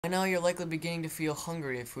By now you're likely beginning to feel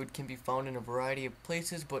hungry. Food can be found in a variety of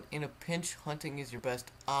places, but in a pinch, hunting is your best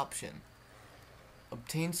option.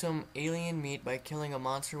 Obtain some alien meat by killing a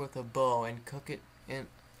monster with a bow and cook it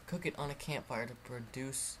on a campfire to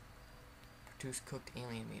produce cooked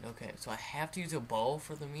alien meat. Okay, so I have to use a bow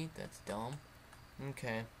for the meat? That's dumb.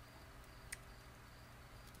 Okay.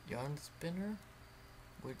 Yarn spinner?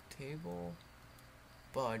 Wood table?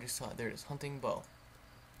 Bow, I just saw it. There it is. Hunting bow.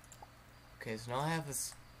 Okay, so now I have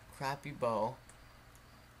this crappy bow.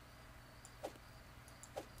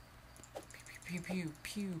 Pew, pew, pew,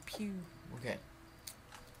 pew, pew. Okay.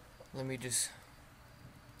 Let me just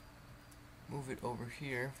move it over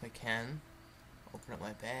here if I can. Open up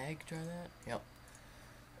my bag, try that. Yep.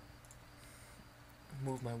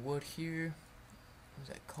 Move my wood here. Where's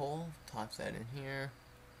that coal? Toss that in here.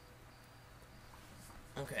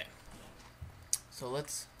 Okay. So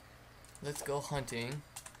let's go hunting.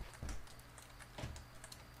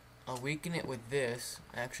 I'll weaken it with this.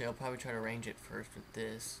 Actually, I'll probably try to range it first with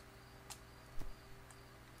this.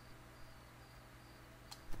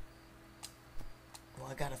 Well,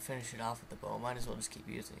 I gotta finish it off with the bow. Might as well just keep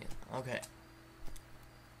using it. Okay.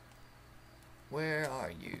 Where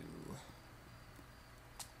are you?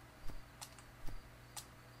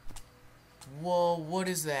 Whoa, what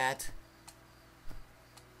is that?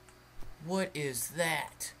 What is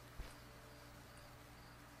that?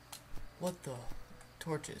 What the?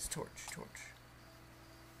 Torches, torch.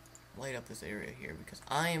 Light up this area here because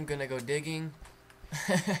I am gonna go digging.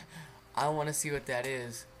 I want to see what that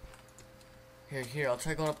is. Here, I'll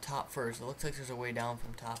try going up top first. It looks like there's a way down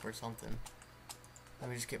from top or something. Let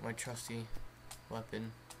me just get my trusty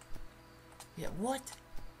weapon. Yeah, what?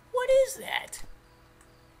 What is that?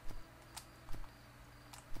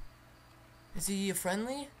 Is he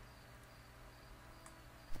friendly?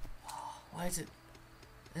 Why is it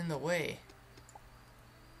in the way?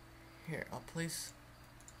 Here, I'll place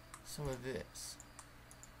some of this.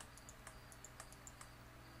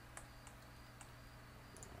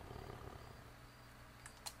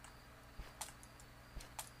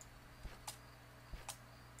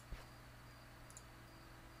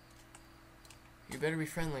 You better be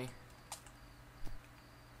friendly.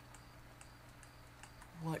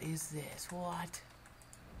 What is this? What?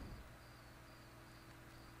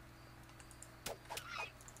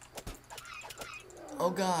 Oh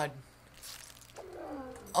God.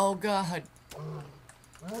 Oh God.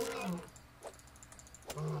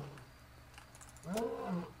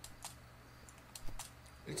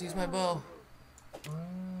 Let's use my bow.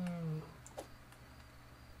 Come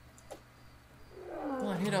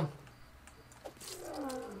on, hit him.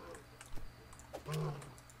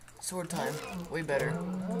 Sword time. Way better.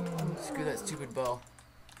 Screw that stupid bow.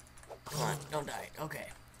 Come on, don't die. Okay.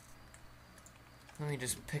 Let me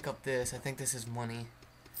just pick up this. I think this is money.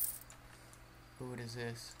 Ooh, what is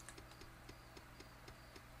this?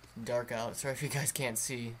 It's dark out. Sorry if you guys can't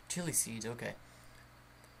see. Chili seeds, okay.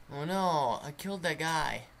 Oh no, I killed that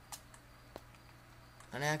guy.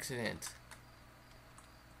 On accident.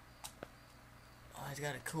 Oh, he's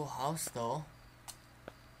got a cool house though.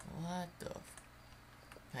 What the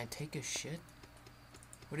Can I take his shit?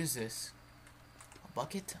 What is this? A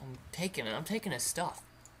bucket? I'm taking it. I'm taking his stuff.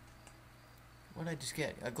 What did I just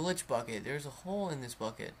get? A glitch bucket. There's a hole in this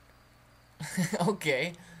bucket.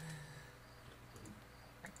 Okay.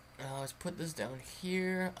 Let's put this down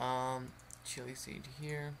here. Chili seed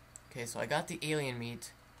here. Okay, so I got the alien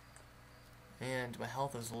meat. And my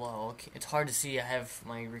health is low. Okay, it's hard to see. I have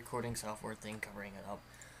my recording software thing covering it up.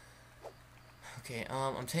 Okay,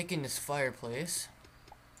 I'm taking this fireplace.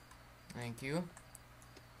 Thank you.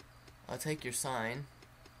 I'll take your sign.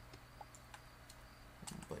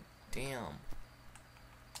 But damn.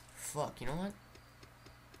 Fuck, you know what?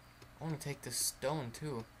 I want to take this stone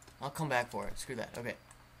too. I'll come back for it. Screw that. Okay.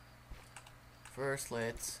 First,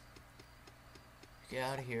 let's get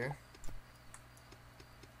out of here.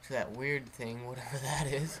 To that weird thing, whatever that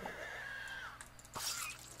is.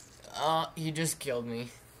 He just killed me.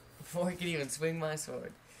 Before I could even swing my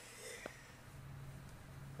sword.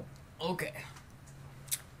 Okay.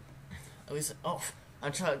 At least,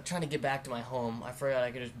 I'm trying to get back to my home. I forgot I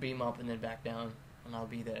could just beam up and then back down, and I'll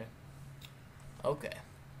be there. Okay.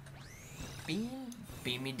 Beam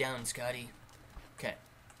me down, Scotty. Okay.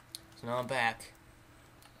 So now I'm back.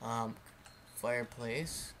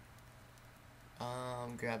 Fireplace.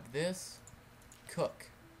 Grab this. Cook.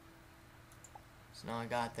 So now I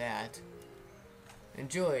got that.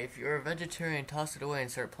 Enjoy. If you're a vegetarian, toss it away and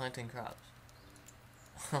start planting crops.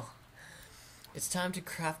 It's time to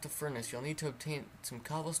craft a furnace. You'll need to obtain some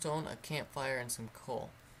cobblestone, a campfire, and some coal.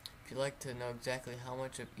 If you'd like to know exactly how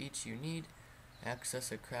much of each you need,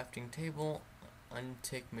 Access a crafting table.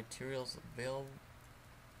 Untick materials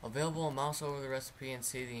available. Mouse over the recipe and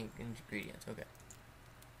see the ingredients. Okay.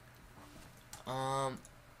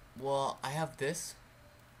 Well, I have this.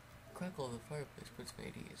 Crackle of the fireplace puts me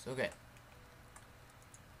at ease. Okay.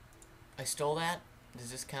 I stole that.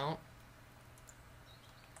 Does this count?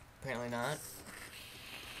 Apparently not.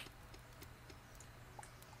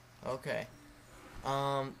 Okay.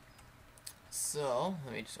 So,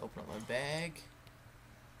 let me just open up my bag.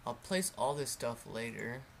 I'll place all this stuff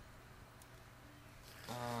later.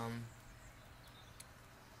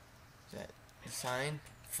 Is that the sign?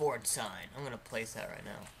 Ford sign. I'm gonna place that right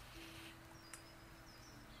now.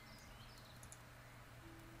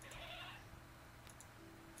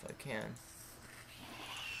 If I can.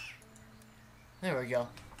 There we go.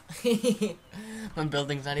 My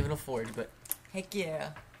building's not even a forge, but heck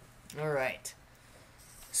yeah. Alright.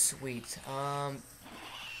 Sweet.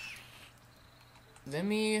 Let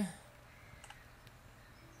me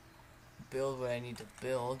build what I need to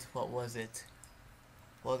build. What was it?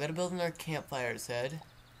 Well, I gotta build another campfire, it said.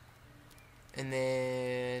 And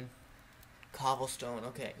then cobblestone.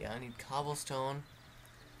 Okay, yeah, I need cobblestone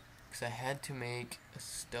because I had to make a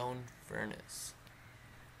stone furnace.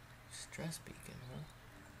 Stress beacon,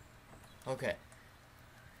 huh? Okay.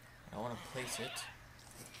 I want to place it.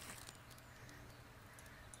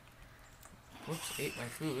 Whoops, ate my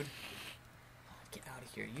food. Get out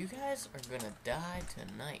of here. You guys are gonna die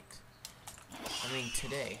tonight. I mean,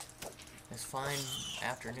 today. This fine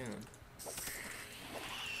afternoon.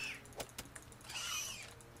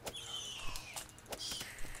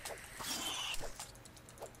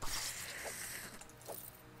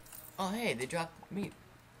 Oh, hey, they dropped meat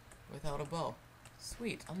without a bow.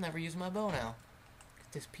 Sweet, I'll never use my bow now.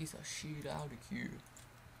 Get this piece of shit out of here.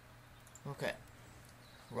 Okay.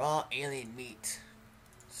 Raw alien meat.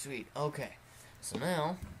 Sweet, okay. So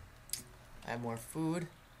now, I have more food.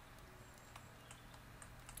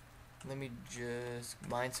 Let me just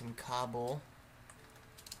mine some cobble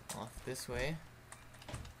off this way.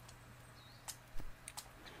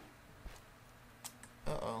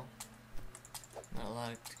 Uh-oh. Not a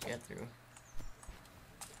lot to get through.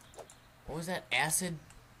 What was that?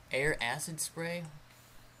 Air acid spray?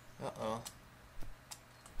 Uh-oh.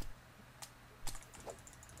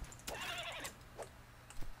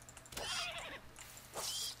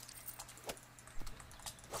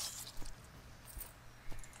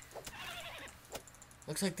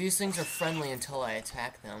 Looks like these things are friendly until I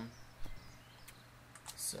attack them.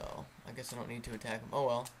 So, I guess I don't need to attack them. Oh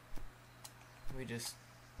well. We just...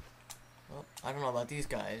 Well, I don't know about these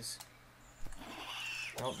guys.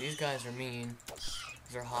 Nope, these guys are mean.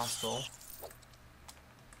 These are hostile.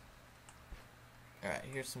 Alright,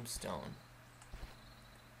 here's some stone.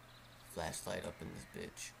 Flashlight up in this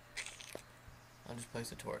bitch. I'll just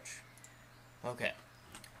place a torch. Okay.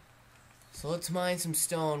 So let's mine some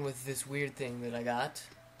stone with this weird thing that I got.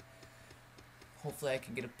 Hopefully I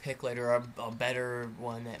can get a pick later, or a better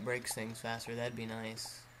one that breaks things faster. That'd be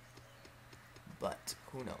nice. But,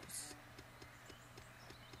 who knows.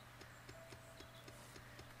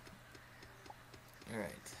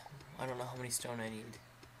 Alright. I don't know how many stone I need.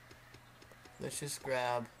 Let's just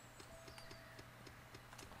grab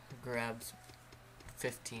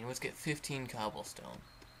 15. Let's get 15 cobblestone.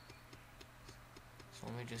 So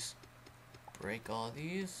let me just break all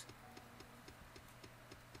these.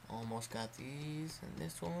 Almost got these and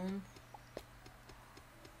this one.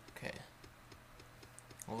 Okay.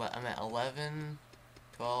 I'm at 11,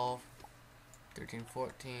 12, 13,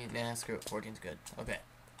 14. Nah, screw it. 14's good. Okay.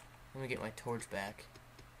 Let me get my torch back.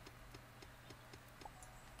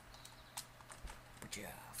 But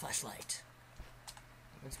yeah, flashlight.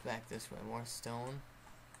 Let's back this way. More stone.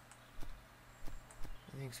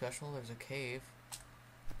 Anything special? There's a cave.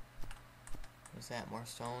 What's that? More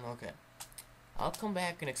stone? Okay. I'll come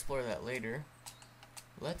back and explore that later.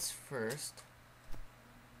 Let's first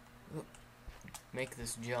make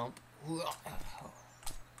this jump.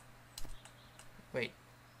 Wait.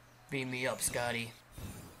 Beam me up, Scotty.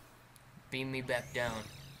 Beam me back down.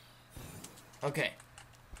 Okay.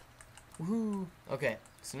 Woohoo. Okay.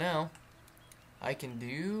 So now I can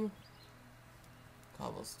do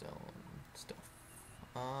cobblestone stuff.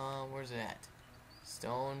 Where's it at?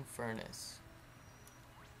 Stone furnace.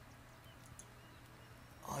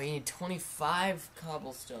 Oh, you need 25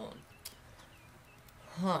 cobblestone.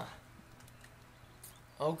 Huh.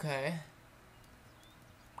 Okay.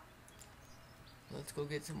 Let's go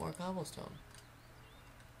get some more cobblestone.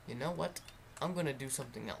 You know what? I'm gonna do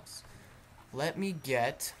something else. Let me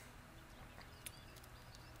get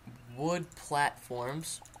wood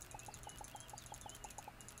platforms.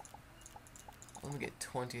 Let me get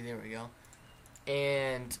 20. There we go.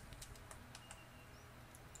 And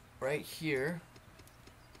right here,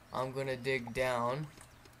 I'm gonna dig down.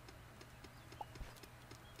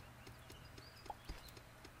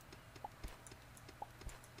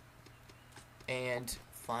 And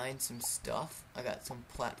find some stuff. I got some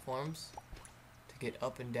platforms to get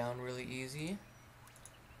up and down really easy.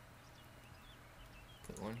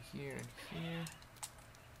 Put one here and here.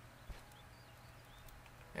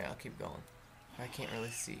 Yeah, I'll keep going. I can't really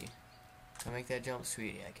see. Can I make that jump?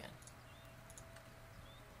 Sweetie, I can.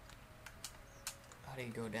 How do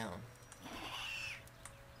you go down?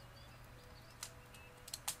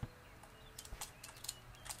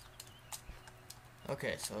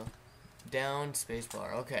 Okay, so down,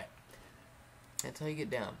 spacebar. Okay. That's how you get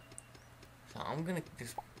down. So I'm gonna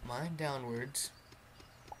just mine downwards.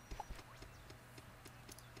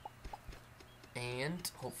 And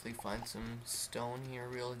hopefully find some stone here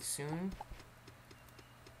really soon.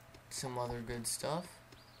 Some other good stuff.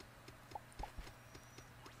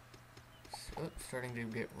 So it's starting to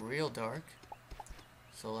get real dark.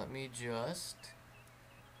 So let me just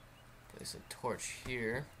place a torch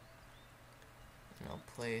here. And I'll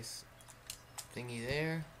place thingy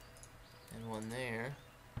there and one there.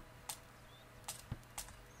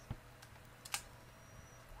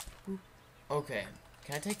 Boop. Okay,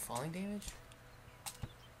 can I take falling damage?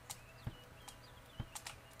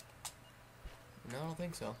 No, I don't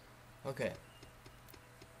think so. Okay.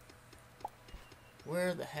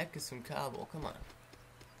 Where the heck is some cobble? Come on.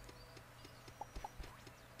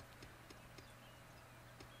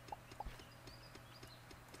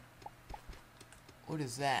 What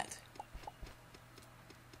is that?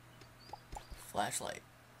 Flashlight.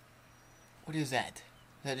 What is that?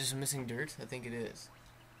 Is that just missing dirt? I think it is.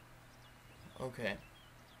 Okay.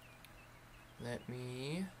 Let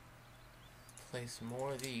me place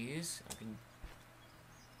more of these. I can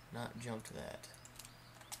not jump to that.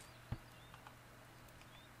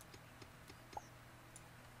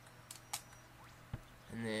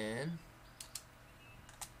 And then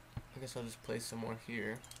I guess I'll just place some more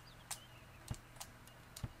here.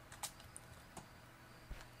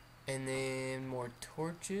 And then more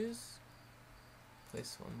torches.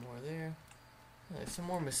 Place one more there. Oh, there's some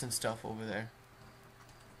more missing stuff over there.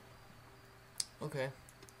 Okay.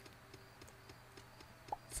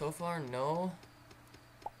 So far, no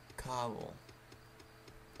cobble.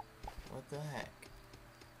 What the heck?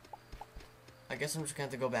 I guess I'm just gonna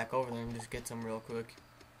have to go back over there and just get some real quick.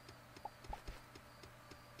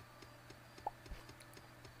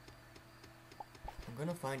 I'm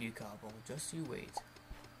gonna find you, cobble. Just you wait.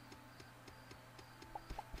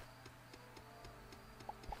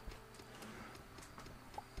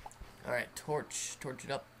 Alright, torch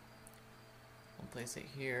it up. I'll place it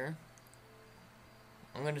here.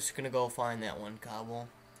 I'm just gonna go find that one cobble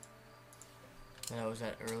that I was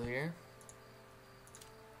at earlier.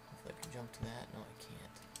 If I can jump to that. No, I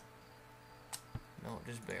can't. No,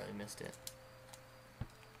 just barely missed it.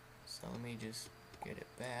 So let me just get it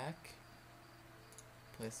back.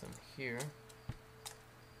 Place them here.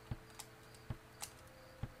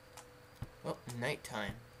 Oh,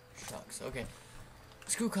 nighttime. Shucks. Okay.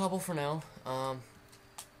 Let's go cobble for now.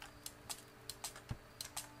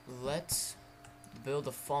 Let's build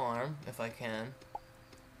a farm if I can.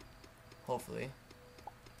 Hopefully.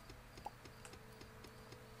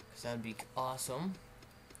 Because that'd be awesome.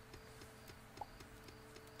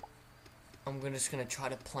 I'm just gonna try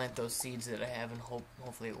to plant those seeds that I have and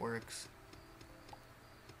hopefully it works.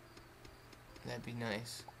 That'd be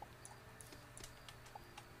nice.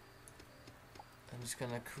 I'm just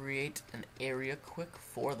gonna create an area quick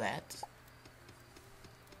for that.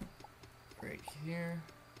 Right here.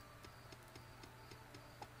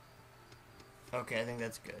 Okay, I think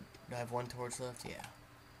that's good. Do I have one torch left? Yeah.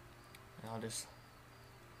 And I'll just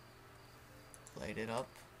light it up.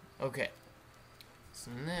 Okay.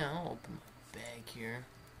 So now, open my bag here.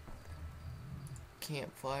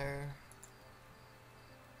 Campfire.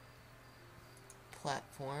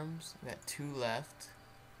 Platforms. I got 2 left.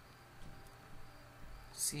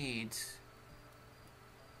 Seeds.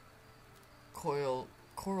 Coral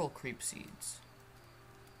creep seeds.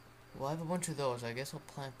 Well, I have a bunch of those. I guess I'll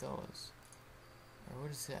plant those. Or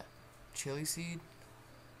what is that? Chili seed?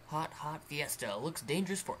 Hot fiesta. Looks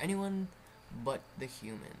dangerous for anyone but the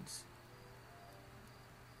humans.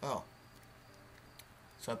 Oh.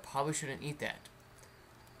 So I probably shouldn't eat that.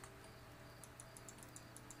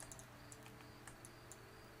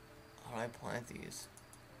 How do I plant these?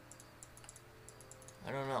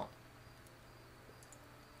 I don't know.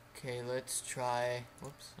 Okay, let's try...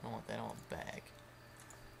 Whoops, I don't want that on bag.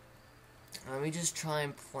 Let me just try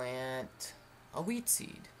and plant A wheat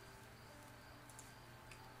seed.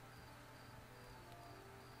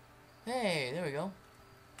 Hey, there we go.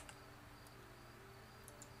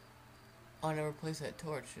 Oh, I never placed that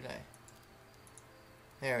torch, should I?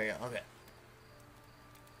 There we go, okay.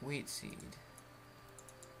 Wheat seed.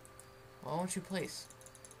 Why won't you place?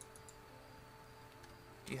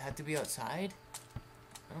 Do you have to be outside?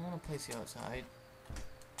 I don't want to place you outside.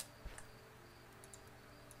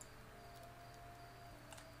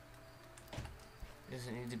 Does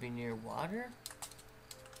it need to be near water?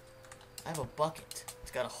 I have a bucket.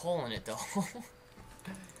 It's got a hole in it though.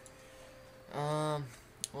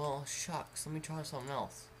 Well, shucks. Let me try something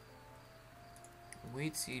else.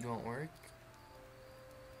 Wheat seed won't work.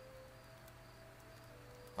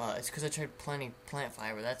 It's because I tried planting plant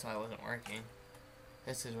fiber. That's why it wasn't working.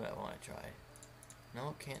 This is what I want to try.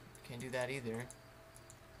 No, can't do that either.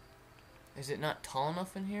 Is it not tall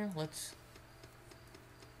enough in here? Let's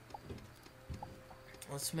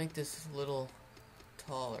make this a little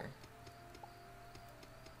taller.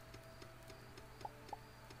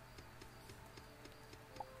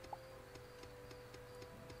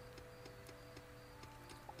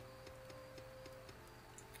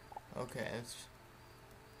 Okay, let's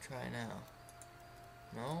try now.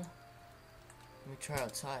 No? Let me try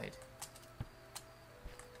outside.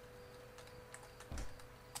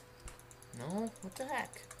 No? What the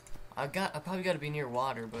heck? I probably gotta be near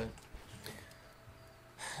water, but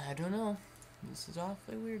I don't know. This is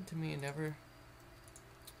awfully weird to me. I don't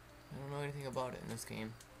know anything about it in this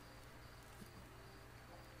game.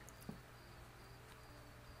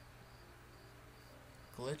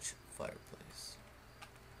 Glitch fireplace.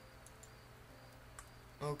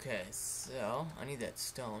 Okay, so I need that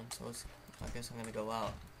stone, so I guess I'm gonna go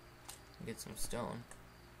out and get some stone.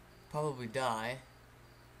 Probably die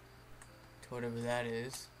to whatever that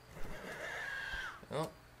is. Oh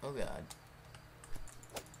god.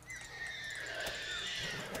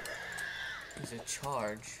 Use a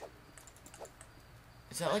charge.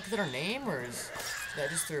 Is that like their name, or is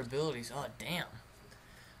that just their abilities? Oh damn.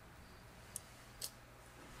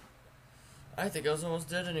 I think I was almost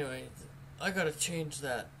dead anyway. I gotta change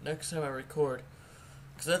that next time I record,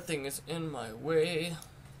 because that thing is in my way.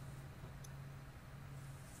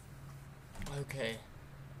 Okay.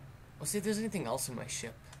 Let's see if there's anything else in my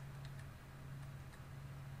ship.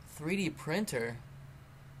 3D printer?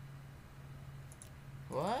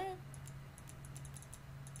 What?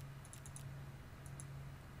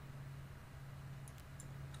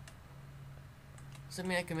 Does that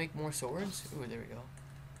mean I can make more swords? Ooh, there we go.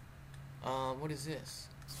 What is this?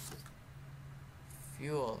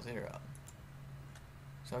 Fuel 0.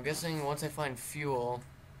 So I'm guessing once I find fuel,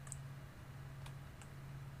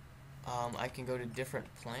 I can go to different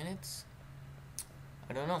planets?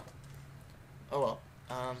 I don't know. Oh well.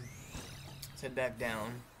 Let's head back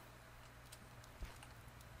down.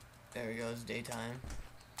 There we go, it's daytime.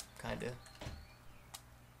 Kinda.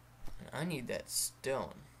 And I need that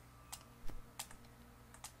stone.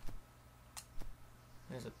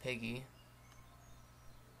 There's a piggy.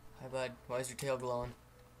 Hi bud, why is your tail glowing?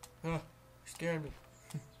 Oh, you're scaring me.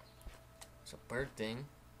 It's a bird thing.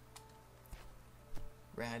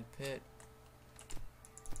 Rad pit.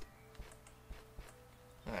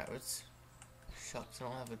 Alright, let's... Shucks, I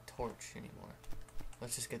don't have a torch anymore.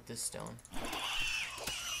 Let's just get this stone.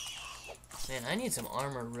 Man, I need some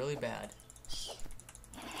armor really bad.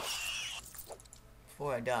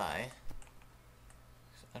 Before I die.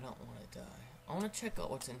 I don't want to die. I want to check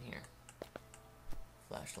out what's in here.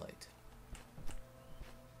 Flashlight.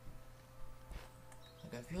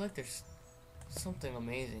 Like, I feel like there's something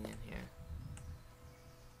amazing in here.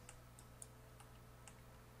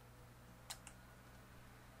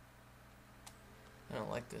 I don't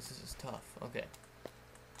like this. This is tough. Okay.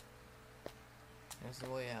 There's the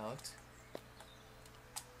way out.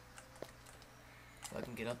 If I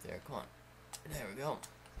can get up there. Come on. There we go.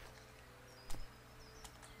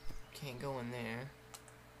 Can't go in there.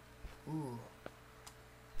 Ooh.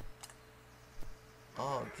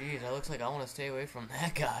 Oh, geez. That looks like I want to stay away from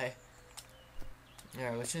that guy.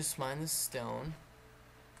 Alright, let's just mine this stone.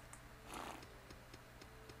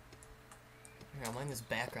 Here, I'll mine this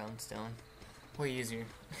background stone. Way easier.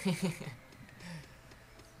 And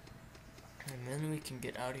then we can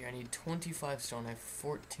get out of here. I need 25 stone. I have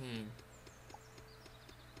 14.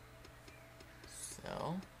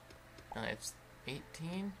 So, now I have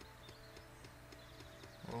 18.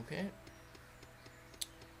 Okay.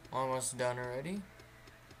 Almost done already.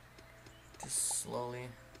 Just slowly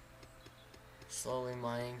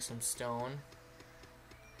mining some stone.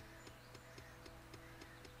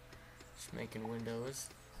 Just making windows.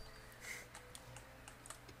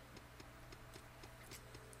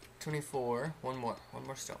 24. One more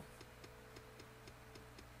stone.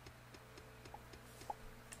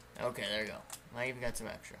 Okay, there you go. I even got some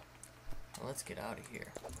extra. Now let's get out of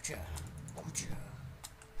here.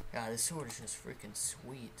 God, this sword is just freaking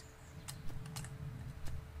sweet.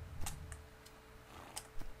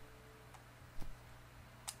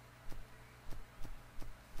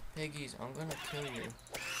 Piggies, I'm gonna kill you.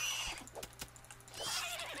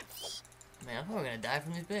 Man, I'm probably gonna die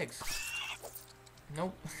from these pigs.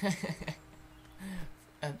 Nope.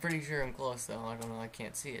 I'm pretty sure I'm close though. I don't know, I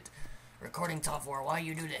can't see it. Recording top 4, why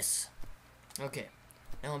you do this? Okay,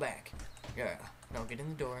 now I'm back. Yeah, now get in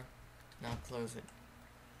the door. Now close it.